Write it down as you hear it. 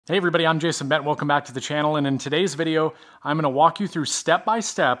Hey everybody, I'm Jason Bent. Welcome back to the channel. And in today's video, I'm going to walk you through step by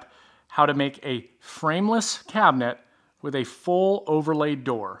step how to make a frameless cabinet with a full overlaid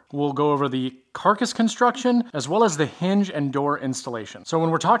door. We'll go over the carcass construction as well as the hinge and door installation. So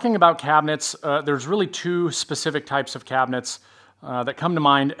when we're talking about cabinets, there's really two specific types of cabinets that come to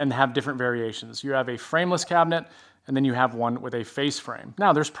mind and have different variations. You have a frameless cabinet, and then you have one with a face frame.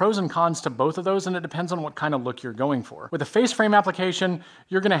 Now, there's pros and cons to both of those, and it depends on what kind of look you're going for. With a face frame application,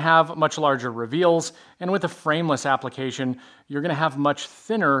 you're gonna have much larger reveals, and with a frameless application, you're gonna have much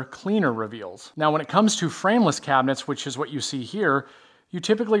thinner, cleaner reveals. Now, when it comes to frameless cabinets, which is what you see here, you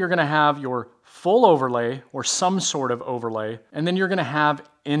typically are gonna have your full overlay or some sort of overlay, and then you're gonna have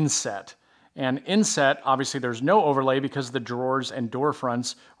inset. And inset, obviously there's no overlay because the drawers and door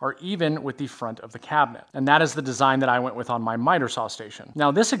fronts are even with the front of the cabinet. And that is the design that I went with on my miter saw station.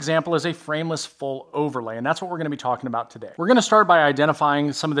 Now this example is a frameless full overlay, and that's what we're gonna be talking about today. We're gonna start by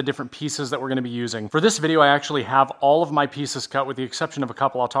identifying some of the different pieces that we're gonna be using. For this video, I actually have all of my pieces cut with the exception of a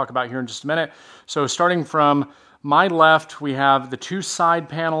couple I'll talk about here in just a minute. So starting from my left, we have the two side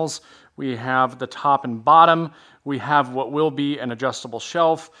panels, we have the top and bottom, we have what will be an adjustable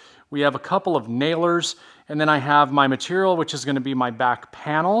shelf, we have a couple of nailers, and then I have my material, which is going to be my back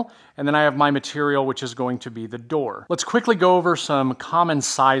panel, and then I have my material, which is going to be the door. Let's quickly go over some common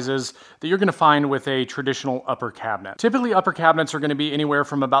sizes that you're going to find with a traditional upper cabinet. Typically, upper cabinets are going to be anywhere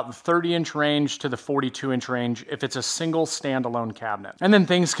from about the 30-inch range to the 42-inch range if it's a single standalone cabinet. And then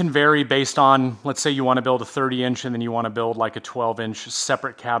things can vary based on, let's say you want to build a 30-inch and then you want to build like a 12-inch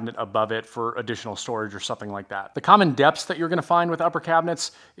separate cabinet above it for additional storage or something like that. The common depths that you're going to find with upper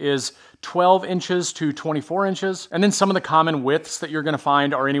cabinets is 12 inches to 24 inches. And then some of the common widths that you're going to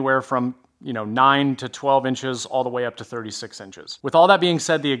find are anywhere from 9 to 12 inches all the way up to 36 inches. With all that being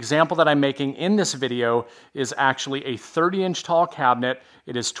said, the example that I'm making in this video is actually a 30-inch tall cabinet.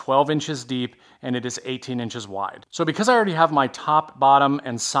 It is 12 inches deep and it is 18 inches wide. So because I already have my top, bottom,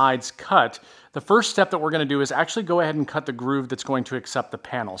 and sides cut, the first step that we're going to do is actually go ahead and cut the groove that's going to accept the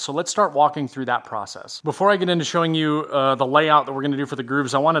panel. So let's start walking through that process. Before I get into showing you the layout that we're going to do for the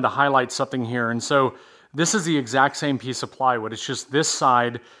grooves, I wanted to highlight something here. And so this is the exact same piece of plywood. It's just this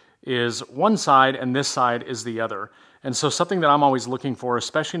side is one side and this side is the other. And so something that I'm always looking for,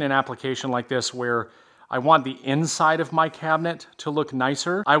 especially in an application like this where I want the inside of my cabinet to look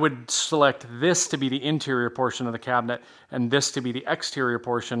nicer, I would select this to be the interior portion of the cabinet and this to be the exterior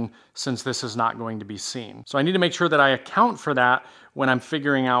portion since this is not going to be seen. So I need to make sure that I account for that when I'm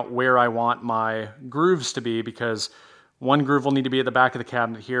figuring out where I want my grooves to be, because one groove will need to be at the back of the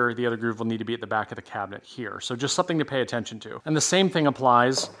cabinet here, the other groove will need to be at the back of the cabinet here. So just something to pay attention to. And the same thing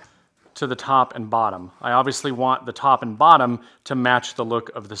applies to the top and bottom. I obviously want the top and bottom to match the look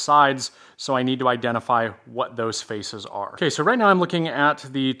of the sides, so I need to identify what those faces are. Okay, so right now I'm looking at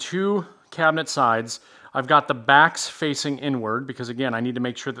the two cabinet sides. I've got the backs facing inward because again, I need to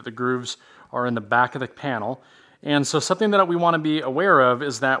make sure that the grooves are in the back of the panel. And so something that we want to be aware of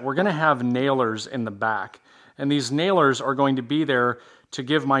is that we're going to have nailers in the back. And these nailers are going to be there to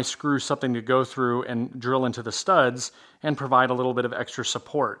give my screw something to go through and drill into the studs and provide a little bit of extra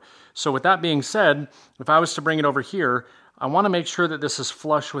support. So with that being said, if I was to bring it over here, I want to make sure that this is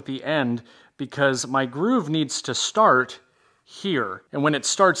flush with the end because my groove needs to start here. And when it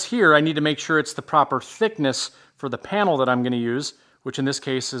starts here, I need to make sure it's the proper thickness for the panel that I'm going to use, which in this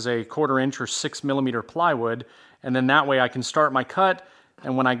case is a 1/4 inch or 6 millimeter plywood. And then that way I can start my cut,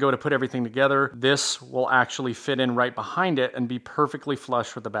 and when I go to put everything together, this will actually fit in right behind it and be perfectly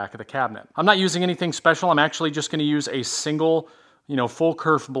flush with the back of the cabinet. I'm not using anything special. I'm actually just going to use a single, full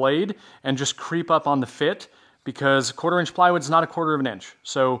kerf blade and just creep up on the fit because 1/4 inch plywood is not a 1/4 inch.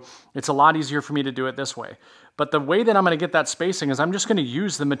 So it's a lot easier for me to do it this way. But the way that I'm going to get that spacing is I'm just going to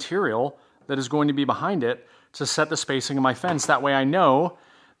use the material that is going to be behind it to set the spacing of my fence. That way I know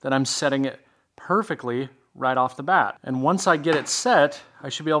that I'm setting it perfectly right off the bat. And once I get it set, I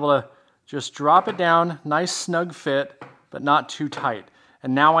should be able to just drop it down, nice snug fit, but not too tight.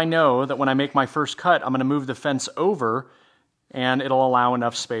 And now I know that when I make my first cut, I'm going to move the fence over and it'll allow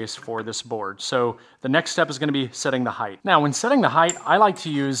enough space for this board. So the next step is going to be setting the height. Now when setting the height, I like to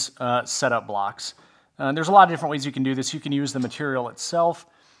use setup blocks. There's a lot of different ways you can do this. You can use the material itself,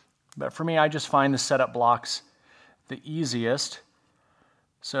 but for me, I just find the setup blocks the easiest.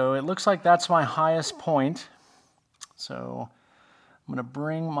 So it looks like that's my highest point. So I'm going to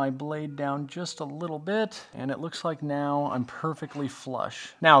bring my blade down just a little bit, and it looks like now I'm perfectly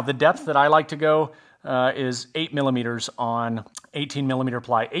flush. Now the depth that I like to go is 8 millimeters on 18 millimeter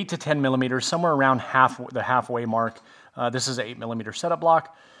ply, 8 to 10 millimeters, somewhere around the halfway mark. This is an 8 millimeter setup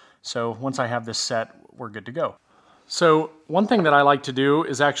block. So once I have this set, we're good to go. So one thing that I like to do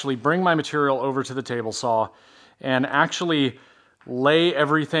is actually bring my material over to the table saw and actually lay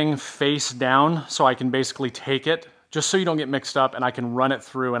everything face down so I can basically take it, just so you don't get mixed up, and I can run it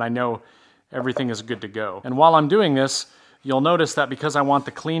through and I know everything is good to go. And while I'm doing this, you'll notice that because I want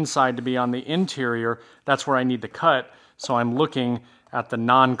the clean side to be on the interior, that's where I need to cut, so I'm looking at the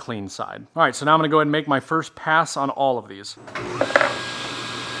non-clean side. All right, so now I'm gonna go ahead and make my first pass on all of these.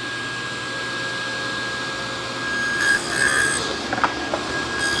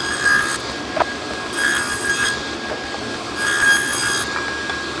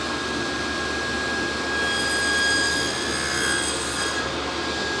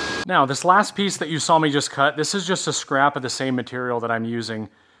 Now, this last piece that you saw me just cut, this is just a scrap of the same material that I'm using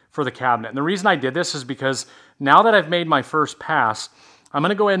for the cabinet. And the reason I did this is because now that I've made my first pass, I'm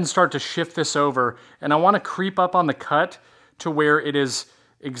gonna go ahead and start to shift this over, and I wanna creep up on the cut to where it is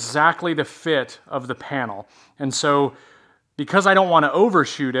exactly the fit of the panel. And so, because I don't wanna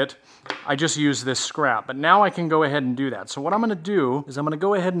overshoot it, I just use this scrap. But now I can go ahead and do that. So what I'm gonna do is I'm gonna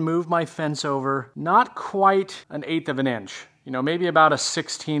go ahead and move my fence over, not quite 1/8 of an inch, you know, maybe about a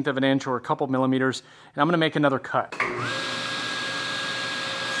 1/16 of an inch or a couple millimeters, and I'm gonna make another cut.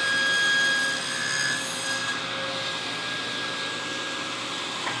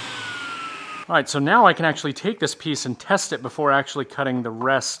 All right, so now I can actually take this piece and test it before actually cutting the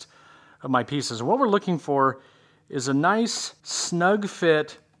rest of my pieces. What we're looking for is a nice snug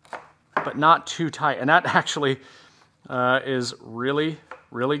fit, but not too tight. And that actually is really,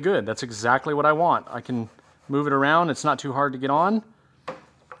 really good. That's exactly what I want. I can move it around. It's not too hard to get on.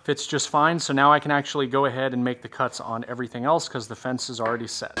 Fits just fine. So now I can actually go ahead and make the cuts on everything else because the fence is already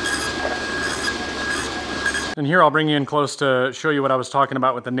set. And here I'll bring you in close to show you what I was talking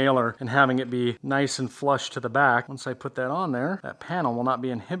about with the nailer and having it be nice and flush to the back. Once I put that on there, that panel will not be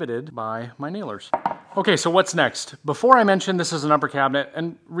inhibited by my nailers. Okay, so what's next? Before I mentioned this is an upper cabinet,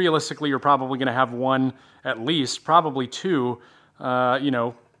 and realistically you're probably gonna have one, at least, probably two, you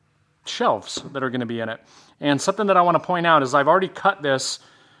know, shelves that are gonna be in it. And something that I wanna point out is I've already cut this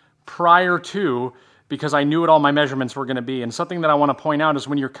prior to, because I knew what all my measurements were gonna be. And something that I wanna point out is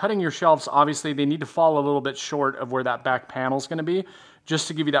when you're cutting your shelves, obviously they need to fall a little bit short of where that back panel is gonna be, just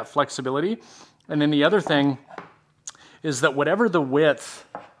to give you that flexibility. And then the other thing is that whatever the width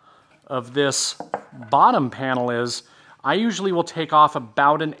of this bottom panel is, I usually will take off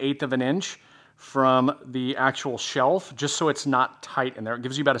about 1/8 of an inch from the actual shelf, just so it's not tight in there. It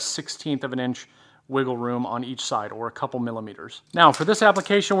gives you about a 1/16 of an inch wiggle room on each side, or a couple millimeters. Now for this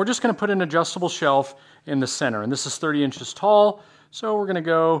application, we're just gonna put an adjustable shelf in the center, and this is 30 inches tall, so we're gonna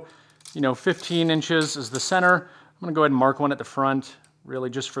go, you know, 15 inches is the center. I'm gonna go ahead and mark one at the front, really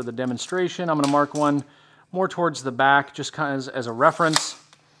just for the demonstration. I'm gonna mark one more towards the back, just kind of as a reference.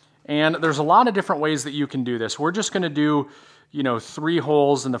 And there's a lot of different ways that you can do this. We're just gonna do, you know, 3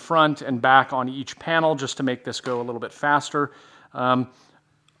 holes in the front and back on each panel just to make this go a little bit faster.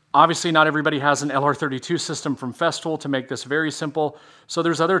 Obviously, not everybody has an LR32 system from Festool to make this very simple. So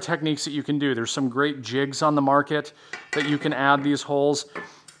there's other techniques that you can do. There's some great jigs on the market that you can add these holes.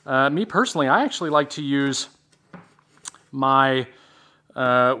 Me personally, I actually like to use my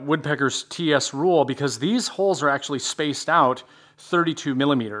Woodpecker's TS rule because these holes are actually spaced out 32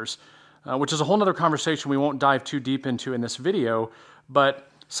 millimeters, which is a whole nother conversation we won't dive too deep into in this video. But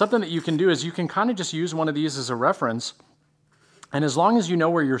something that you can do is you can kind of just use one of these as a reference. And as long as you know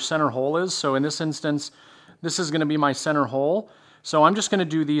where your center hole is, so in this instance, this is gonna be my center hole. So I'm just gonna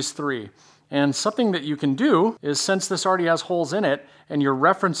do these 3. And something that you can do is, since this already has holes in it and you're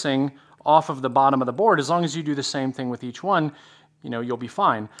referencing off of the bottom of the board, as long as you do the same thing with each one, you know, you'll be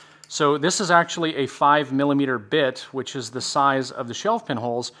fine. So this is actually a 5 millimeter bit, which is the size of the shelf pin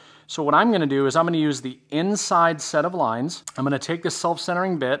holes. So what I'm gonna do is I'm gonna use the inside set of lines. I'm gonna take this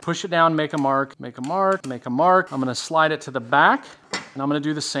self-centering bit, push it down, make a mark, make a mark, make a mark. I'm gonna slide it to the back, and I'm gonna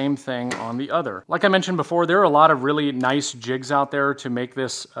do the same thing on the other. Like I mentioned before, there are a lot of really nice jigs out there to make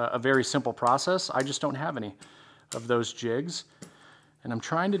this a very simple process. I just don't have any of those jigs. And I'm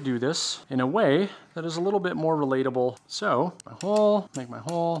trying to do this in a way that is a little bit more relatable. So, my hole, make my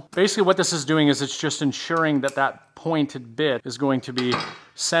hole. Basically what this is doing is it's just ensuring that that pointed bit is going to be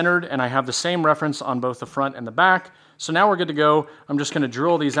centered, and I have the same reference on both the front and the back. So now we're good to go. I'm just gonna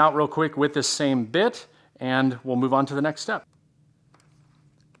drill these out real quick with this same bit, and we'll move on to the next step.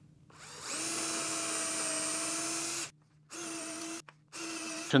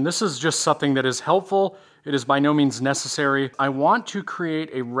 And this is just something that is helpful. It is by no means necessary. I want to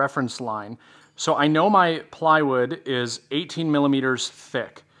create a reference line. So I know my plywood is 18 millimeters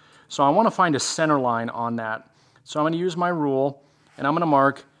thick. So I want to find a center line on that. So I'm going to use my rule, and I'm going to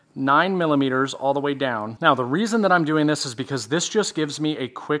mark 9 millimeters all the way down. Now, the reason that I'm doing this is because this just gives me a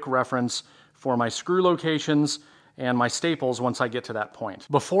quick reference for my screw locations and my staples once I get to that point.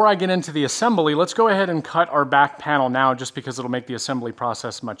 Before I get into the assembly, let's go ahead and cut our back panel now, just because it'll make the assembly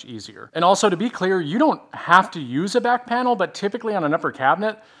process much easier. And also, to be clear, you don't have to use a back panel, but typically on an upper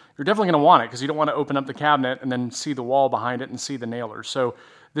cabinet, you're definitely gonna want it because you don't want to open up the cabinet and then see the wall behind it and see the nailers. So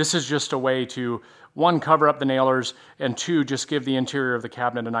this is just a way to, one, cover up the nailers, and two, just give the interior of the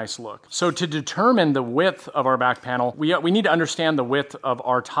cabinet a nice look. So to determine the width of our back panel, we need to understand the width of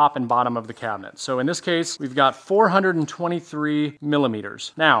our top and bottom of the cabinet. So in this case, we've got 423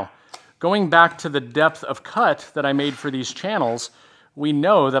 millimeters. Now, going back to the depth of cut that I made for these channels, we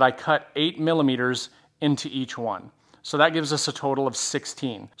know that I cut 8 millimeters into each one. So that gives us a total of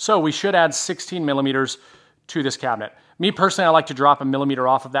 16. So we should add 16 millimeters to this cabinet. Me personally, I like to drop a millimeter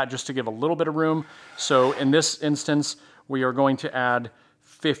off of that just to give a little bit of room. So in this instance, we are going to add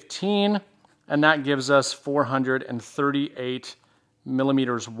 15, and that gives us 438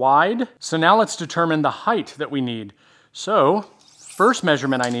 millimeters wide. So now let's determine the height that we need. So first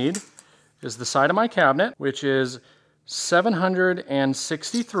measurement I need is the side of my cabinet, which is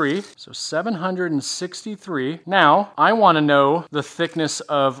 763, so 763. Now, I want to know the thickness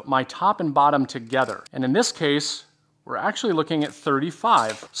of my top and bottom together. And in this case, we're actually looking at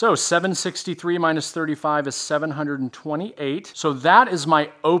 35. So 763 minus 35 is 728. So that is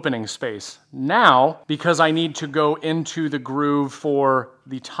my opening space. Now, because I need to go into the groove for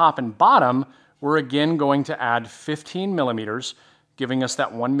the top and bottom, we're again going to add 15 millimeters, giving us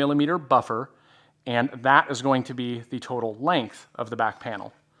that 1 millimeter buffer. And that is going to be the total length of the back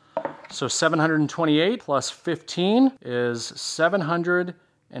panel. So 728 plus 15 is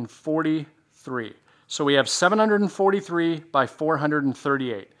 743. So we have 743 by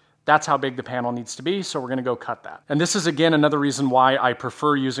 438. That's how big the panel needs to be, so we're gonna go cut that. And this is, again, another reason why I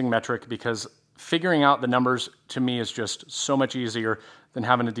prefer using metric, because figuring out the numbers to me is just so much easier than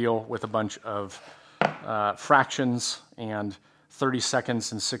having to deal with a bunch of fractions and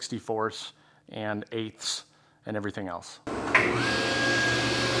 32nds and 64ths and eighths and everything else.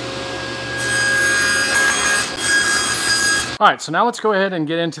 All right, so now let's go ahead and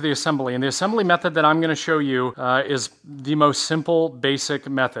get into the assembly. And the assembly method that I'm gonna show you is the most simple, basic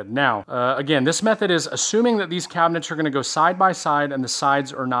method. Now, again, this method is assuming that these cabinets are gonna go side by side and the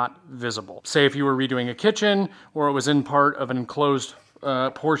sides are not visible. Say if you were redoing a kitchen or it was in part of an enclosed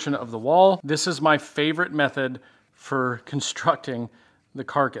portion of the wall. This is my favorite method for constructing the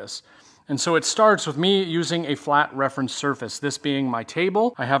carcass. And so it starts with me using a flat reference surface, this being my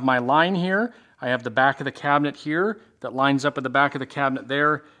table. I have my line here. I have the back of the cabinet here that lines up with the back of the cabinet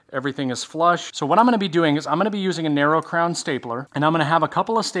there. Everything is flush. So what I'm gonna be doing is I'm gonna be using a narrow crown stapler, and I'm gonna have a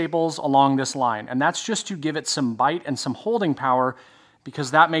couple of staples along this line. And that's just to give it some bite and some holding power,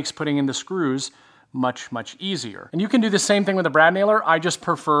 because that makes putting in the screws much, much easier. And you can do the same thing with a brad nailer. I just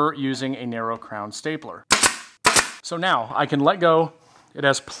prefer using a narrow crown stapler. So now I can let go. It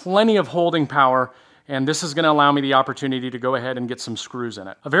has plenty of holding power, and this is gonna allow me the opportunity to go ahead and get some screws in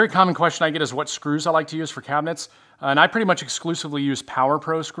it. A very common question I get is what screws I like to use for cabinets, and I pretty much exclusively use Power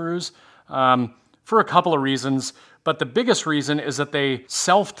Pro screws for a couple of reasons, but the biggest reason is that they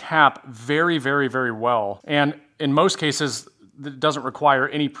self-tap very, very, very well, and in most cases, it doesn't require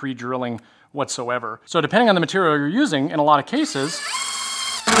any pre-drilling whatsoever. So depending on the material you're using, in a lot of cases,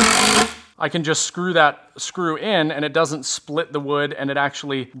 I can just screw that screw in and it doesn't split the wood, and it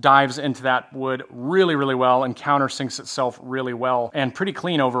actually dives into that wood really, really well and countersinks itself really well and pretty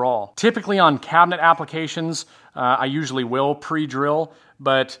clean overall. Typically on cabinet applications, I usually will pre-drill,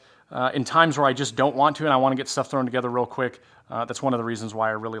 but in times where I just don't want to and I want to get stuff thrown together real quick, that's one of the reasons why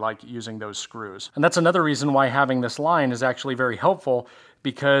I really like using those screws. And that's another reason why having this line is actually very helpful,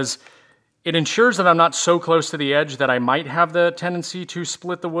 because it ensures that I'm not so close to the edge that I might have the tendency to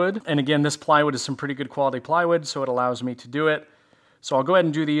split the wood. And again, this plywood is some pretty good quality plywood, so it allows me to do it. So I'll go ahead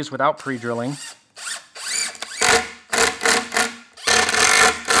and do these without pre-drilling.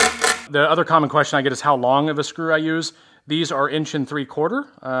 The other common question I get is how long of a screw I use. These are 1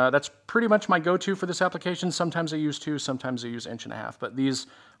 3/4. That's pretty much my go-to for this application. Sometimes I use 2, sometimes I use 1.5 inches, but these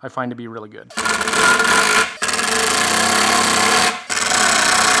I find to be really good.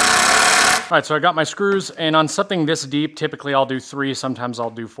 All right, so I got my screws, and on something this deep, typically I'll do 3, sometimes I'll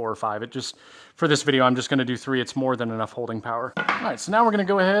do 4 or 5. For this video, I'm just gonna do 3. It's more than enough holding power. All right, so now we're gonna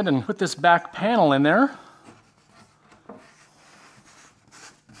go ahead and put this back panel in there.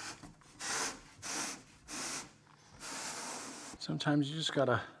 Sometimes you just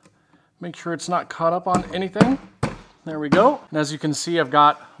gotta make sure it's not caught up on anything. There we go. And as you can see, I've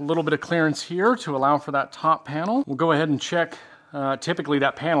got a little bit of clearance here to allow for that top panel. We'll go ahead and check typically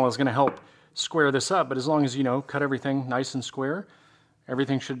that panel is going to help square this up, but as long as you know, cut everything nice and square,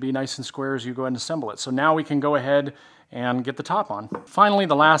 everything should be nice and square as you go ahead and assemble it. So now we can go ahead and get the top on. Finally,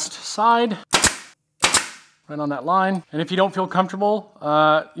 the last side, right on that line. And if you don't feel comfortable,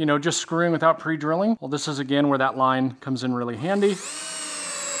 you know, just screwing without pre-drilling, well, this is again where that line comes in really handy.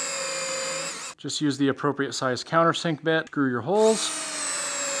 Just use the appropriate size countersink bit, screw your holes,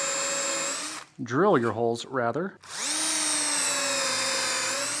 drill your holes rather.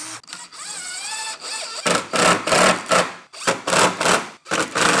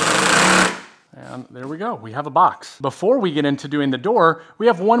 And there we go, we have a box. Before we get into doing the door, we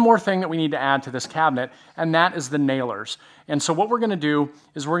have one more thing that we need to add to this cabinet, and that is the nailers. And so what we're gonna do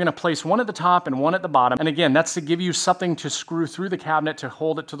is we're gonna place one at the top and one at the bottom. And again, that's to give you something to screw through the cabinet to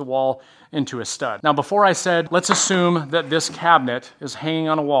hold it to the wall into a stud. Now, before I said, let's assume that this cabinet is hanging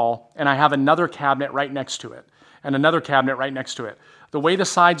on a wall and I have another cabinet right next to it and another cabinet right next to it. The way the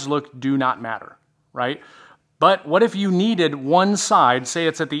sides look do not matter, right? But what if you needed one side, say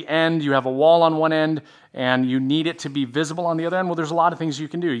it's at the end, you have a wall on one end, and you need it to be visible on the other end? Well, there's a lot of things you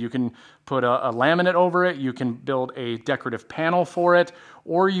can do. You can put a laminate over it, you can build a decorative panel for it,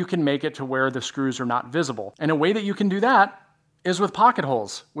 or you can make it to where the screws are not visible. And a way that you can do that is with pocket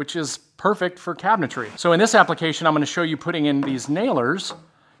holes, which is perfect for cabinetry. So in this application, I'm going to show you putting in these nailers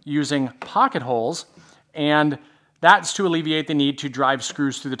using pocket holes, and that's to alleviate the need to drive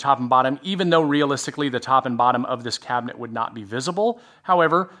screws through the top and bottom, even though realistically the top and bottom of this cabinet would not be visible.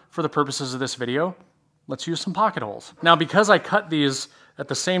 However, for the purposes of this video, let's use some pocket holes. Now, because I cut these at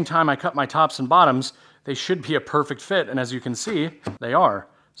the same time I cut my tops and bottoms, they should be a perfect fit, and as you can see, they are.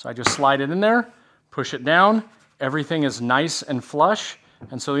 So I just slide it in there, push it down, everything is nice and flush,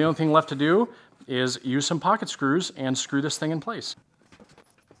 and so the only thing left to do is use some pocket screws and screw this thing in place.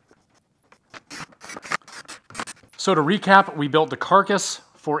 So to recap, we built the carcass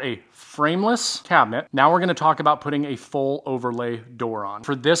for a frameless cabinet. Now we're going to talk about putting a full overlay door on.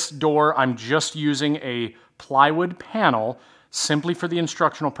 For this door, I'm just using a plywood panel simply for the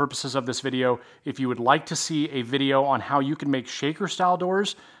instructional purposes of this video. If you would like to see a video on how you can make shaker style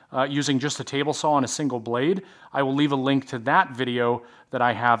doors using just a table saw and a single blade, I will leave a link to that video that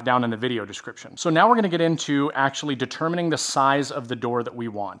I have down in the video description. So now we're going to get into actually determining the size of the door that we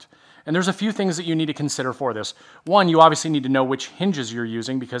want. And there's a few things that you need to consider for this. One, you obviously need to know which hinges you're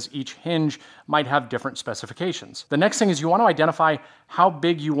using because each hinge might have different specifications. The next thing is you want to identify how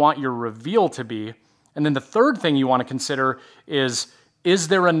big you want your reveal to be. And then the third thing you want to consider is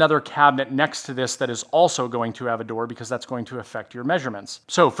there another cabinet next to this that is also going to have a door, because that's going to affect your measurements.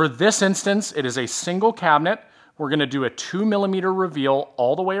 So for this instance, it is a single cabinet. We're going to do a 2mm reveal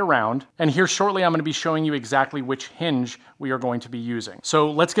all the way around. And here shortly, I'm going to be showing you exactly which hinge we are going to be using.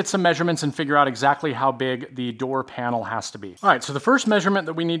 So let's get some measurements and figure out exactly how big the door panel has to be. All right, so the first measurement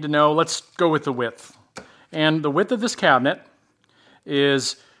that we need to know, let's go with the width. And the width of this cabinet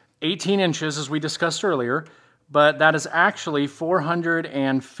is 18 inches, as we discussed earlier, but that is actually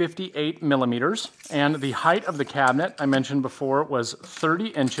 458 millimeters. And the height of the cabinet, I mentioned before, was 30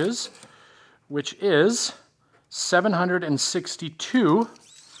 inches, which is 762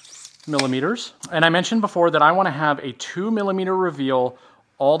 millimeters. And I mentioned before that I want to have a 2mm reveal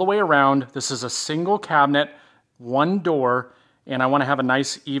all the way around. This is a single cabinet, one door, and I want to have a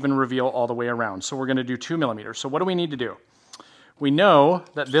nice even reveal all the way around. So we're going to do 2mm. So what do we need to do? We know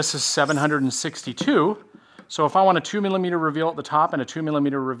that this is 762. So if I want a 2mm reveal at the top and a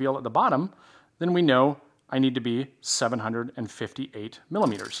 2mm reveal at the bottom, then we know I need to be 758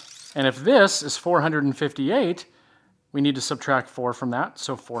 millimeters. And if this is 458, we need to subtract 4 from that,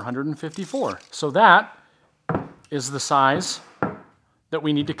 so 454. So that is the size that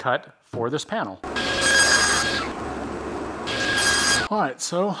we need to cut for this panel. All right,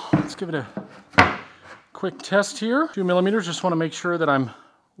 so let's give it a quick test here. 2mm, just want to make sure that I'm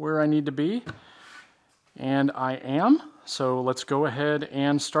where I need to be. And I am. So let's go ahead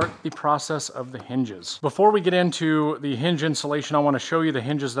and start the process of the hinges. Before we get into the hinge installation, I want to show you the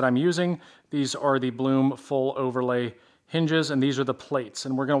hinges that I'm using. These are the Bloom full overlay hinges, and these are the plates.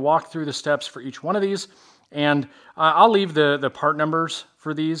 And we're going to walk through the steps for each one of these. And I'll leave the part numbers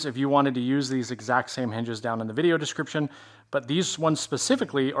for these if you wanted to use these exact same hinges down in the video description. But these ones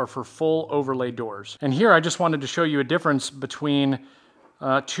specifically are for full overlay doors. And here I just wanted to show you a difference between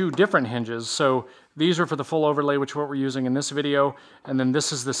two different hinges. So these are for the full overlay, which is what we're using in this video. And then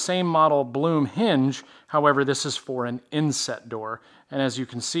this is the same model Bloom hinge. However, this is for an inset door. And as you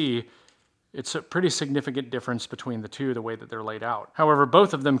can see, it's a pretty significant difference between the two, the way that they're laid out. However,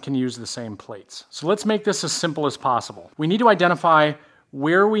 both of them can use the same plates. So let's make this as simple as possible. We need to identify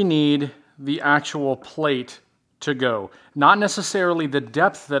where we need the actual plate to go. Not necessarily the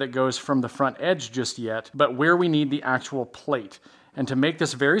depth that it goes from the front edge just yet, but where we need the actual plate. And to make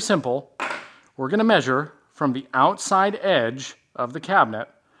this very simple, we're going to measure from the outside edge of the cabinet,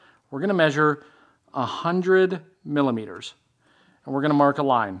 we're going to measure 100 millimeters. And we're going to mark a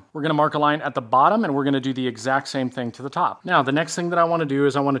line. We're going to mark a line at the bottom, and we're going to do the exact same thing to the top. Now, the next thing that I want to do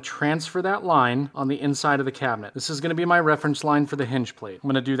is I want to transfer that line on the inside of the cabinet. This is going to be my reference line for the hinge plate. I'm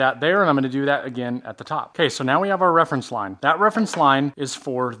going to do that there, and I'm going to do that again at the top. Okay, so now we have our reference line. That reference line is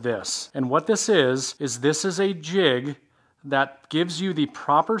for this. And what this is this is a jig that gives you the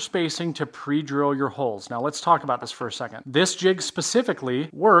proper spacing to pre-drill your holes. Now let's talk about this for a second. This jig specifically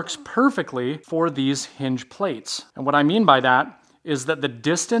works perfectly for these hinge plates. And what I mean by that is that the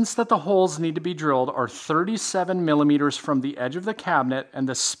distance that the holes need to be drilled are 37 millimeters from the edge of the cabinet, and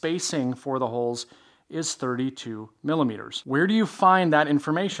the spacing for the holes is 32 millimeters. Where do you find that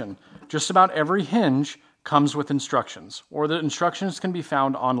information? Just about every hinge comes with instructions, or the instructions can be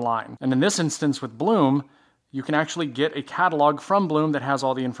found online. And in this instance with Bloom, you can actually get a catalog from Bloom that has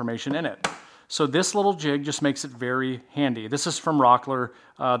all the information in it. So this little jig just makes it very handy. This is from Rockler.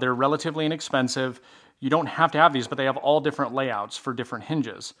 They're relatively inexpensive. You don't have to have these, but they have all different layouts for different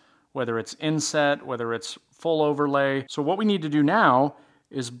hinges, whether it's inset, whether it's full overlay. So what we need to do now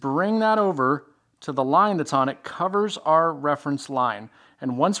is bring that over to the line that's on it, covers our reference line.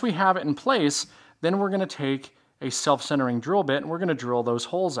 And once we have it in place, then we're going to take a self-centering drill bit and we're going to drill those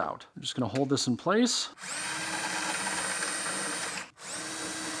holes out. I'm just going to hold this in place.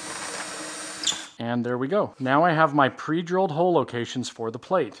 And there we go. Now I have my pre-drilled hole locations for the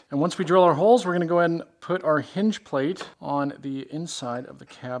plate. And once we drill our holes, we're going to go ahead and put our hinge plate on the inside of the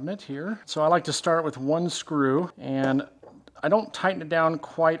cabinet here. So I like to start with one screw, and I don't tighten it down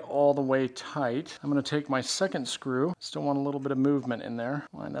quite all the way tight. I'm going to take my second screw. Still want a little bit of movement in there.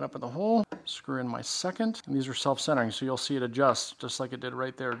 Line that up with the hole. Screw in my second. And these are self-centering, so you'll see it adjust just like it did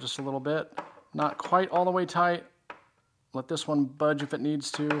right there, just a little bit. Not quite all the way tight. Let this one budge if it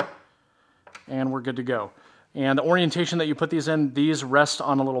needs to. And we're good to go. And the orientation that you put these in, these rest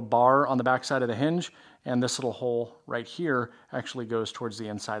on a little bar on the back side of the hinge, and this little hole right here actually goes towards the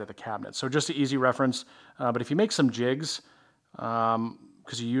inside of the cabinet. So just an easy reference, but if you make some jigs,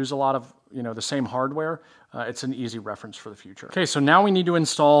 because you use a lot of the same hardware, it's an easy reference for the future. Okay, so now we need to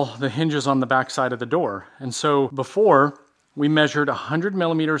install the hinges on the back side of the door. And so before, we measured 100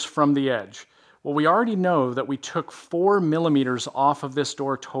 millimeters from the edge. Well, we already know that we took 4 millimeters off of this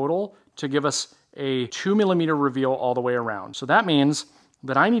door total to give us a 2 millimeter reveal all the way around. So that means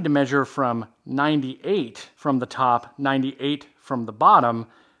that I need to measure from 98 from the top, 98 from the bottom,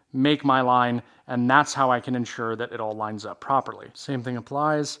 make my line, and that's how I can ensure that it all lines up properly. Same thing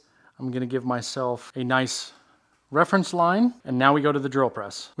applies. I'm going to give myself a nice reference line, and now we go to the drill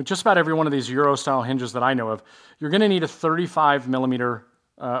press. With just about every one of these Euro style hinges that I know of, you're going to need a 35 millimeter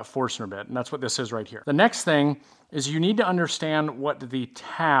Forstner bit, and that's what this is right here. The next thing is you need to understand what the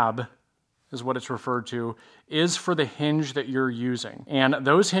tab, is what it's referred to, is for the hinge that you're using. And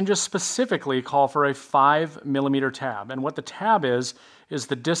those hinges specifically call for a 5 millimeter tab. And what the tab is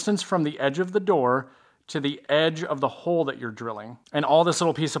the distance from the edge of the door to the edge of the hole that you're drilling. And all this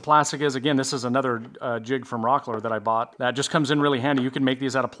little piece of plastic is, again, this is another jig from Rockler that I bought that just comes in really handy. You can make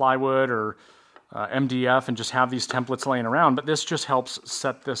these out of plywood or MDF and just have these templates laying around, but this just helps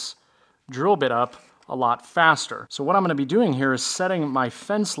set this drill bit up a lot faster. So what I'm going to be doing here is setting my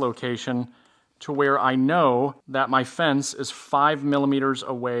fence location to where I know that my fence is 5 millimeters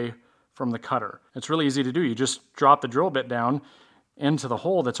away from the cutter. It's really easy to do. You just drop the drill bit down into the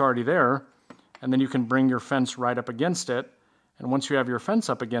hole that's already there, and then you can bring your fence right up against it. And once you have your fence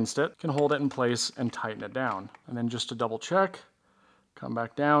up against it, you can hold it in place and tighten it down. And then just to double check, come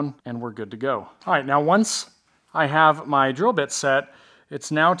back down, and we're good to go. All right, now once I have my drill bit set,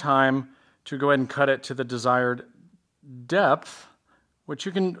 it's now time to go ahead and cut it to the desired depth, which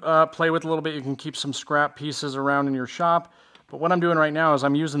you can play with a little bit. You can keep some scrap pieces around in your shop. But what I'm doing right now is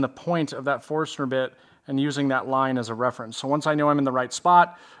I'm using the point of that Forstner bit and using that line as a reference. So once I know I'm in the right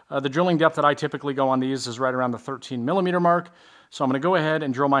spot, the drilling depth that I typically go on these is right around the 13 millimeter mark. So I'm going to go ahead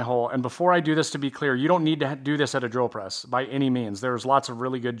and drill my hole. And before I do this, to be clear, you don't need to do this at a drill press by any means. There's lots of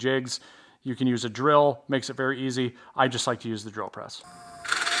really good jigs. You can use a drill, makes it very easy. I just like to use the drill press.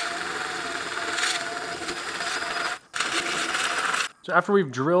 So after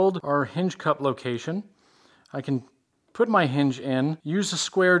we've drilled our hinge cup location, I can put my hinge in, use a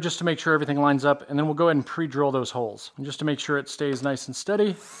square just to make sure everything lines up, and then we'll go ahead and pre-drill those holes. And just to make sure it stays nice and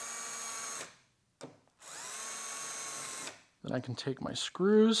steady, then I can take my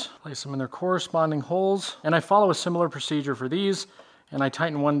screws, place them in their corresponding holes, and I follow a similar procedure for these, and I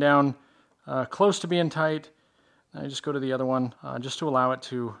tighten one down close to being tight, Now you just go to the other one just to allow it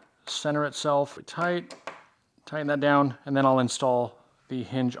to center itself. Tighten that down, and then I'll install the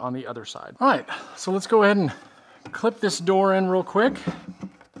hinge on the other side. All right, so let's go ahead and clip this door in real quick.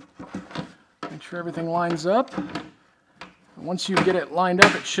 Make sure everything lines up. Once you get it lined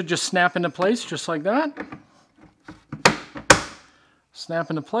up, it should just snap into place just like that. Snap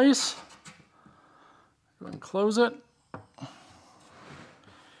into place. Go ahead and close it.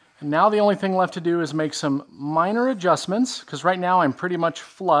 And now the only thing left to do is make some minor adjustments, because right now I'm pretty much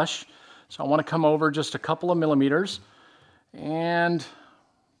flush. So I want to come over just a couple of millimeters and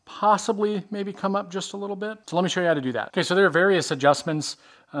possibly maybe come up just a little bit. So let me show you how to do that. Okay, so there are various adjustments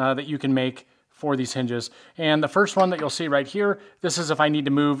that you can make for these hinges. And the first one that you'll see right here, this is if I need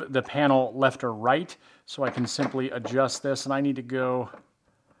to move the panel left or right. So I can simply adjust this, and I need to go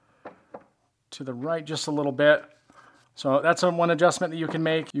to the right just a little bit. So that's one adjustment that you can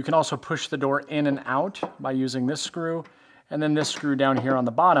make. You can also push the door in and out by using this screw. And then this screw down here on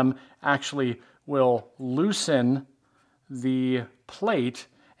the bottom actually will loosen the plate.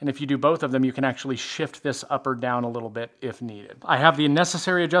 And if you do both of them, you can actually shift this up or down a little bit if needed. I have the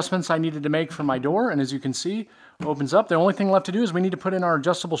necessary adjustments I needed to make for my door, and as you can see, it opens up. The only thing left to do is we need to put in our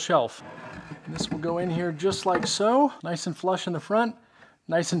adjustable shelf. And this will go in here just like so, nice and flush in the front,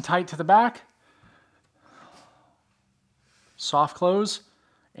 nice and tight to the back. Soft close,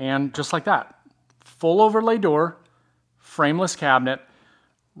 and just like that. Full overlay door, frameless cabinet,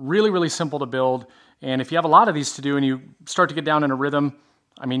 really, really simple to build. And if you have a lot of these to do and you start to get down in a rhythm,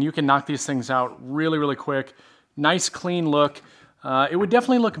 I mean, you can knock these things out really, really quick. Nice, clean look. It would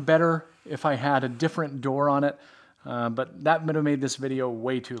definitely look better if I had a different door on it, but that would have made this video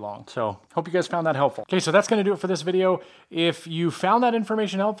way too long. So hope you guys found that helpful. Okay, so that's gonna do it for this video. If you found that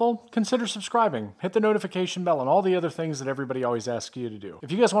information helpful, consider subscribing, hit the notification bell, and all the other things that everybody always asks you to do.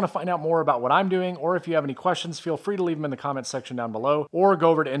 If you guys wanna find out more about what I'm doing, or if you have any questions, feel free to leave them in the comments section down below, or go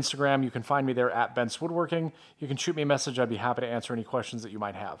over to Instagram. You can find me there at BENTSWOODWORKING. You can shoot me a message. I'd be happy to answer any questions that you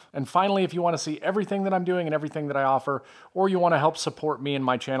might have. And finally, if you wanna see everything that I'm doing and everything that I offer, or you wanna help support me and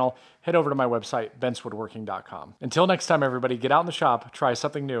my channel, head over to my website, BENTSWOODWORKING.com. Until next time, everybody, get out in the shop, try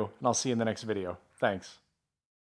something new, and I'll see you in the next video. Thanks.